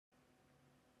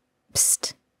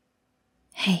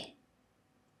Hey.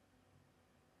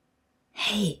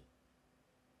 Hey.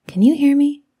 Can you hear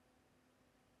me?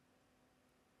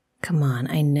 Come on,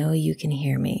 I know you can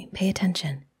hear me. Pay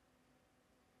attention.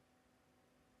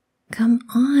 Come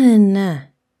on.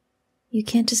 You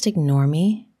can't just ignore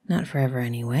me. Not forever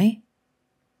anyway.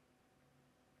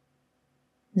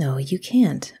 No, you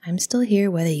can't. I'm still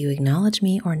here whether you acknowledge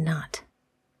me or not.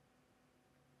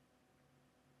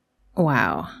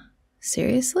 Wow.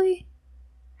 Seriously?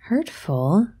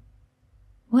 Hurtful?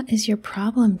 What is your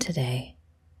problem today?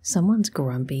 Someone's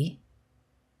grumpy.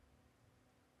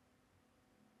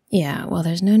 Yeah, well,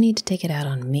 there's no need to take it out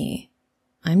on me.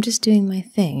 I'm just doing my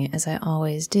thing as I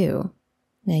always do.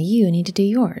 Now you need to do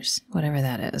yours, whatever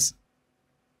that is.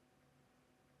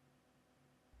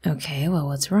 Okay, well,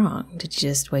 what's wrong? Did you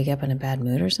just wake up in a bad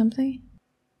mood or something?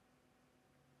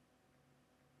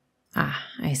 Ah,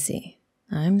 I see.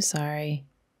 I'm sorry.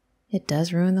 It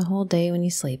does ruin the whole day when you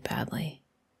sleep badly.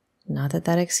 Not that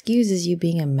that excuses you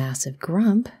being a massive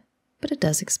grump, but it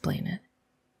does explain it.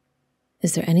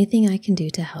 Is there anything I can do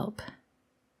to help?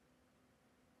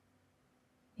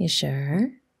 You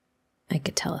sure? I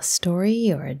could tell a story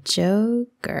or a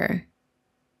joke or...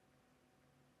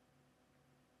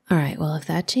 Alright, well, if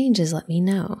that changes, let me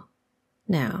know.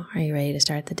 Now, are you ready to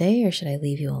start the day or should I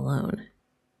leave you alone?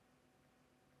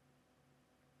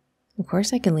 Of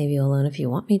course I can leave you alone if you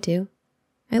want me to.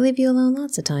 I leave you alone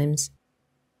lots of times.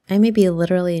 I may be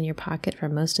literally in your pocket for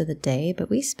most of the day, but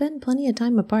we spend plenty of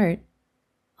time apart.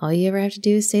 All you ever have to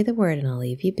do is say the word and I'll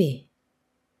leave you be.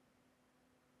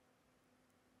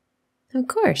 Of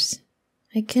course.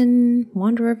 I can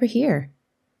wander over here.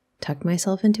 Tuck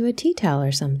myself into a tea towel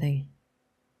or something.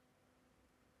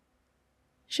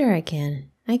 Sure I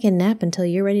can. I can nap until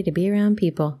you're ready to be around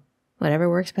people. Whatever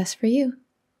works best for you.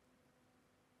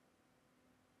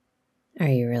 Are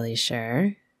you really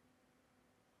sure?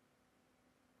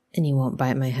 And you won't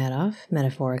bite my head off,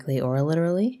 metaphorically or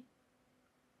literally?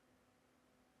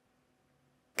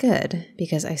 Good,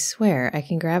 because I swear I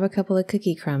can grab a couple of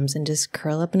cookie crumbs and just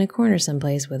curl up in a corner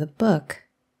someplace with a book.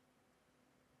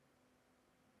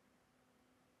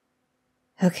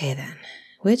 Okay then,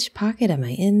 which pocket am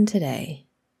I in today?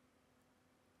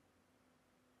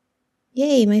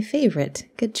 Yay, my favorite.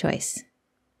 Good choice.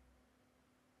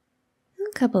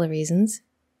 A couple of reasons.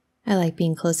 I like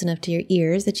being close enough to your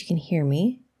ears that you can hear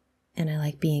me, and I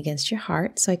like being against your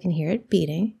heart so I can hear it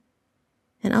beating.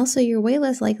 And also, you're way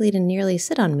less likely to nearly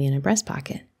sit on me in a breast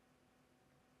pocket.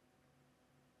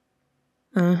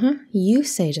 You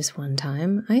say just one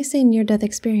time. I say near-death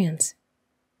experience.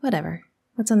 Whatever.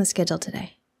 What's on the schedule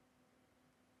today?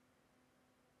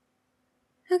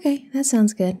 Okay, that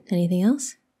sounds good. Anything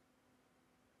else?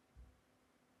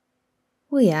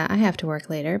 Well, yeah, I have to work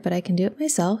later, but I can do it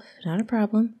myself. Not a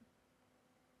problem.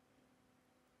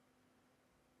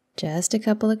 Just a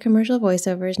couple of commercial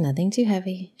voiceovers, nothing too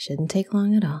heavy. Shouldn't take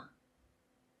long at all.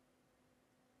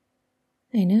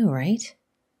 I know, right?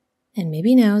 And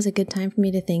maybe now is a good time for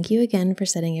me to thank you again for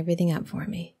setting everything up for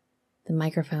me. The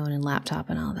microphone and laptop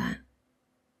and all that.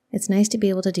 It's nice to be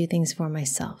able to do things for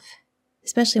myself,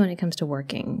 especially when it comes to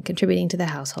working, contributing to the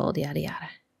household, yada yada.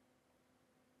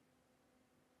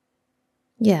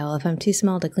 Yeah, well, if I'm too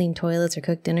small to clean toilets or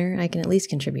cook dinner, I can at least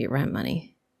contribute rent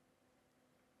money.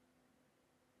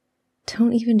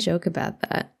 Don't even joke about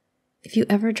that. If you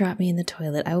ever drop me in the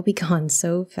toilet, I will be gone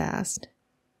so fast.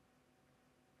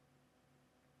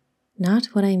 Not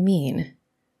what I mean.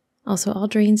 Also, all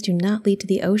drains do not lead to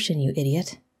the ocean, you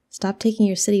idiot. Stop taking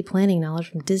your city planning knowledge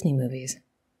from Disney movies.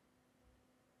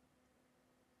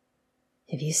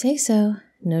 If you say so,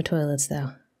 no toilets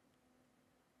though.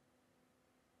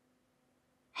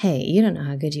 Hey, you don't know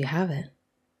how good you have it.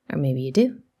 Or maybe you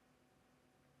do.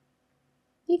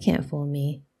 You can't fool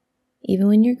me. Even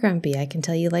when you're grumpy, I can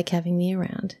tell you like having me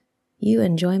around. You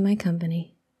enjoy my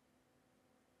company.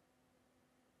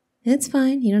 It's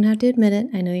fine. You don't have to admit it.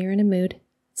 I know you're in a mood.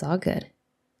 It's all good.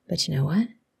 But you know what?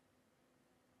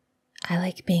 I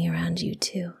like being around you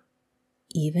too.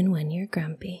 Even when you're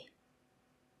grumpy.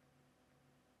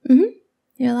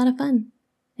 You're a lot of fun.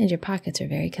 And your pockets are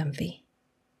very comfy.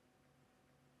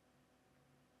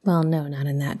 Well, no, not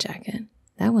in that jacket.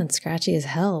 That one's scratchy as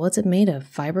hell. What's it made of?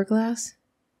 Fiberglass?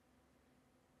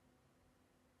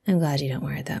 I'm glad you don't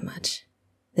wear it that much.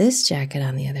 This jacket,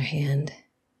 on the other hand...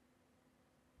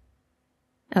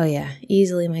 Oh yeah,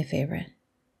 easily my favorite.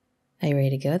 Are you ready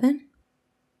to go then?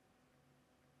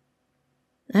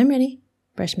 I'm ready.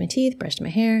 Brushed my teeth, brushed my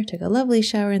hair, took a lovely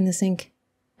shower in the sink.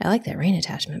 I like that rain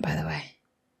attachment, by the way.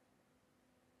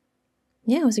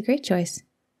 Yeah, it was a great choice.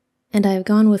 And I have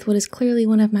gone with what is clearly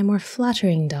one of my more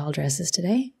flattering doll dresses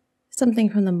today. Something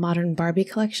from the modern Barbie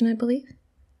collection, I believe.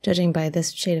 judging by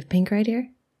this shade of pink right here.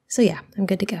 So yeah, I'm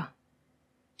good to go.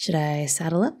 Should I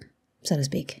saddle up, so to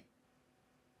speak?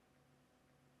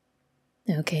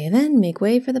 Okay then, make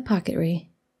way for the Pocket Ree.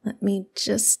 Let me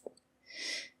just...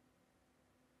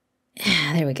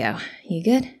 There we go. You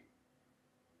good?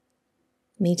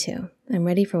 Me too. I'm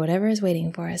ready for whatever is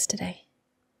waiting for us today.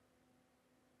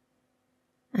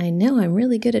 I know I'm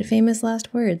really good at famous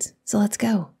last words, so let's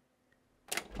go.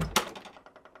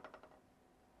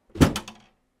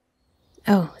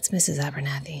 Oh, it's Mrs.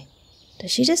 Abernathy.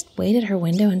 Does she just wait at her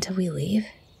window until we leave?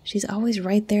 She's always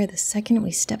right there the second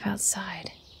we step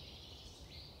outside.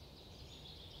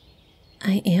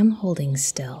 I am holding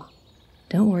still.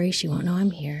 Don't worry, she won't know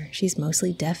I'm here. She's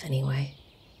mostly deaf anyway.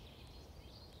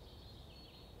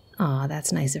 Aw,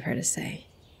 that's nice of her to say.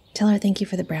 Tell her thank you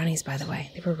for the brownies, by the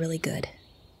way. They were really good.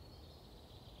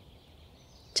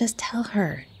 Just tell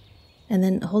her. And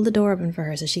then hold the door open for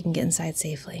her so she can get inside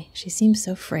safely. She seems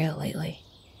so frail lately.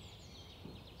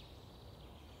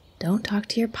 Don't talk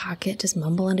to your pocket, just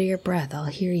mumble under your breath. I'll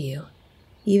hear you.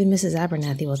 Even Mrs.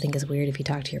 Abernathy will think it's weird if you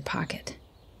talk to your pocket.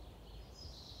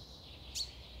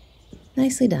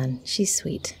 Nicely done. She's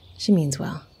sweet. She means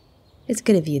well. It's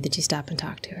good of you that you stop and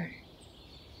talk to her.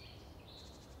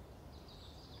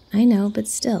 I know, but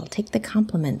still, take the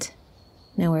compliment.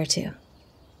 Now where to?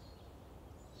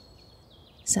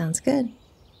 Sounds good.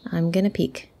 I'm gonna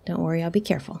peek. Don't worry, I'll be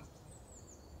careful.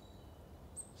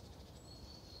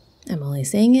 I'm only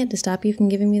saying it to stop you from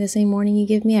giving me the same warning you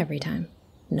give me every time.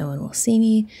 No one will see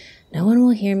me. No one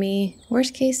will hear me.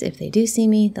 Worst case, if they do see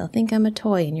me, they'll think I'm a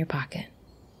toy in your pocket.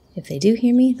 If they do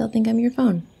hear me, they'll think I'm your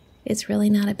phone. It's really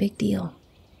not a big deal.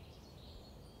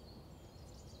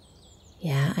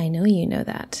 Yeah, I know you know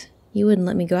that. You wouldn't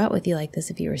let me go out with you like this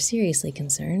if you were seriously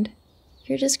concerned.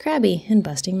 You're just crabby and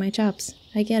busting my chops.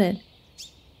 I get it.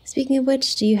 Speaking of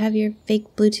which, do you have your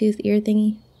fake Bluetooth ear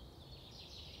thingy?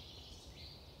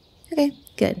 Okay,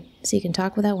 good. So you can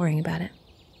talk without worrying about it.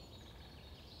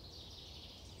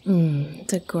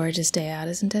 It's a gorgeous day out,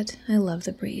 isn't it? I love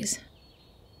the breeze.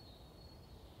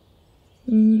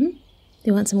 Do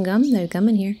you want some gum? There's gum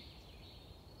in here.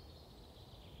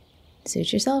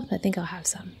 Suit yourself. I think I'll have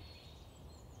some.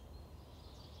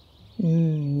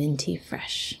 Minty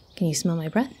fresh. Can you smell my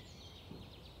breath?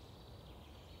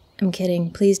 I'm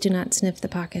kidding. Please do not sniff the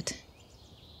pocket.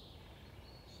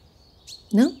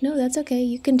 No, that's okay.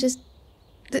 You can just...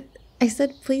 I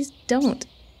said please don't.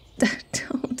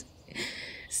 Don't.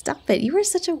 Stop it. You are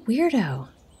such a weirdo.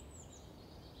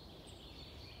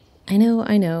 I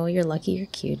know. You're lucky you're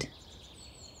cute.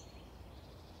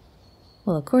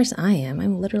 Well, of course I am.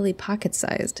 I'm literally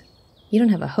pocket-sized. You don't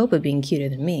have a hope of being cuter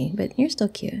than me, but you're still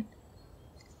cute.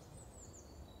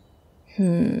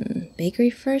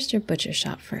 Bakery first or butcher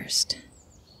shop first?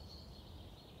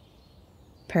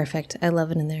 Perfect. I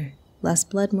love it in there. Less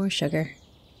blood, more sugar.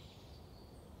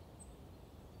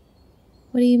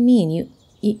 What do you mean?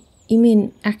 You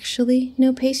mean actually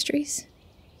no pastries?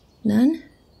 None?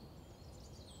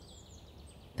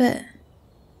 But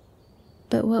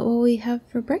what will we have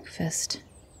for breakfast?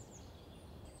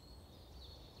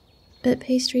 But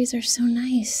pastries are so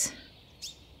nice.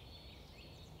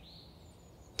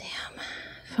 Damn.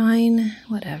 Fine,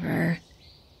 whatever.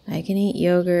 I can eat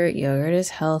yogurt. Yogurt is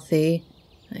healthy.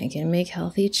 I can make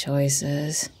healthy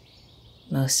choices.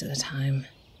 Most of the time.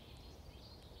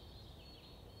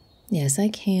 Yes, I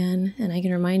can, and I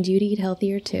can remind you to eat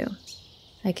healthier too.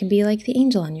 I can be like the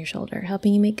angel on your shoulder,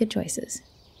 helping you make good choices.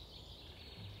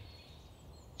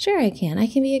 Sure I can. I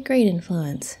can be a great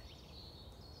influence.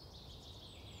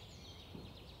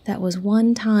 That was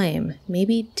one time,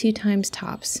 maybe 2 times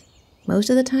tops.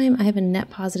 Most of the time, I have a net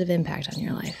positive impact on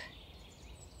your life.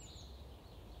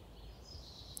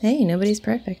 Hey, nobody's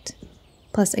perfect.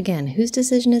 Plus, again, whose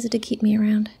decision is it to keep me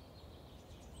around?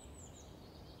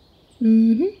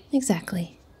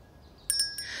 Exactly.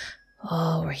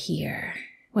 Oh, we're here.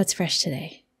 What's fresh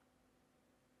today?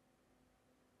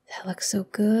 That looks so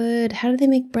good. How do they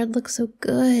make bread look so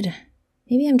good?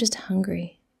 Maybe I'm just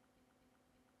hungry.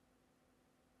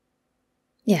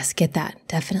 Yes, get that.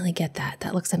 Definitely get that.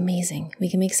 That looks amazing. We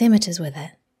can make sandwiches with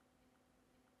it.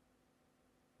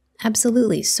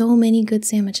 Absolutely. So many good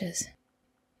sandwiches.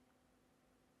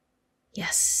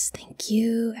 Yes, thank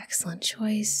you. Excellent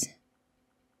choice.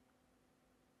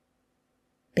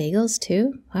 Bagels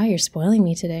too? Wow, you're spoiling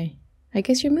me today. I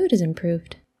guess your mood has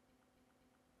improved.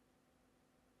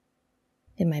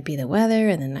 It might be the weather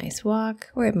and the nice walk,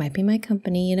 or it might be my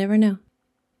company, you never know.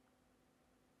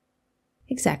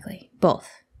 Exactly.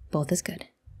 Both. Both is good.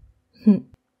 I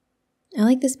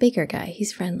like this baker guy.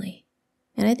 He's friendly.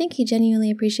 And I think he genuinely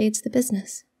appreciates the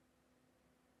business.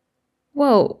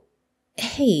 Whoa.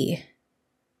 Hey,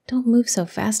 don't move so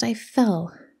fast, I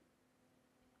fell.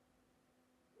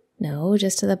 No,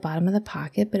 just to the bottom of the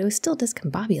pocket, but it was still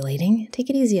discombobulating. Take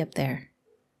it easy up there.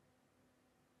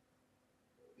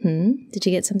 Did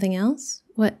you get something else?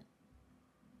 What?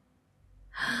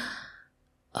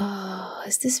 Oh,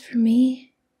 is this for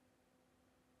me?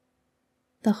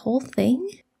 The whole thing?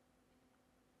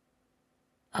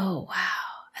 Oh,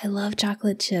 wow. I love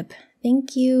chocolate chip.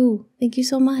 Thank you. Thank you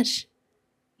so much.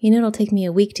 You know it'll take me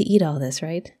a week to eat all this,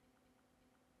 right?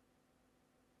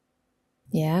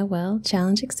 Yeah, well,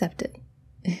 challenge accepted.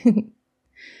 Thank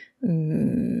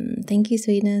you,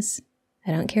 sweetness.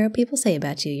 I don't care what people say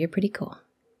about you. You're pretty cool.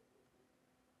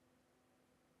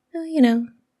 Oh, you know,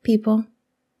 people.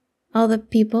 All the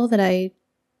people that I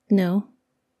know.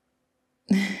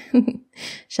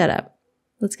 Shut up.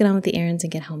 Let's get on with the errands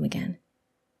and get home again.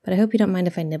 But I hope you don't mind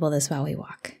if I nibble this while we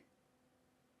walk.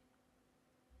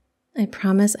 I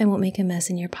promise I won't make a mess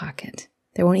in your pocket.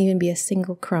 There won't even be a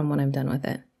single crumb when I'm done with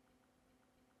it.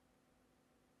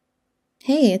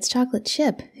 Hey, it's chocolate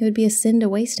chip. It would be a sin to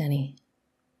waste any.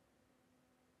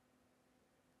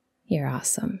 You're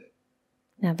awesome.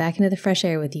 Now back into the fresh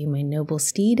air with you, my noble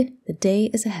steed. The day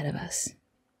is ahead of us.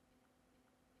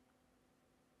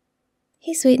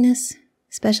 Hey, Sweetness.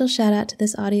 Special shout out to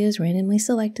this audio's randomly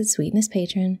selected Sweetness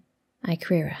patron,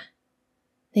 Ikrira.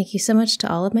 Thank you so much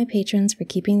to all of my patrons for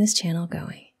keeping this channel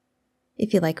going.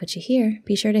 If you like what you hear,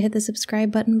 be sure to hit the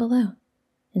subscribe button below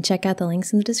and check out the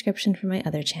links in the description for my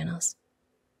other channels.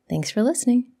 Thanks for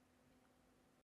listening.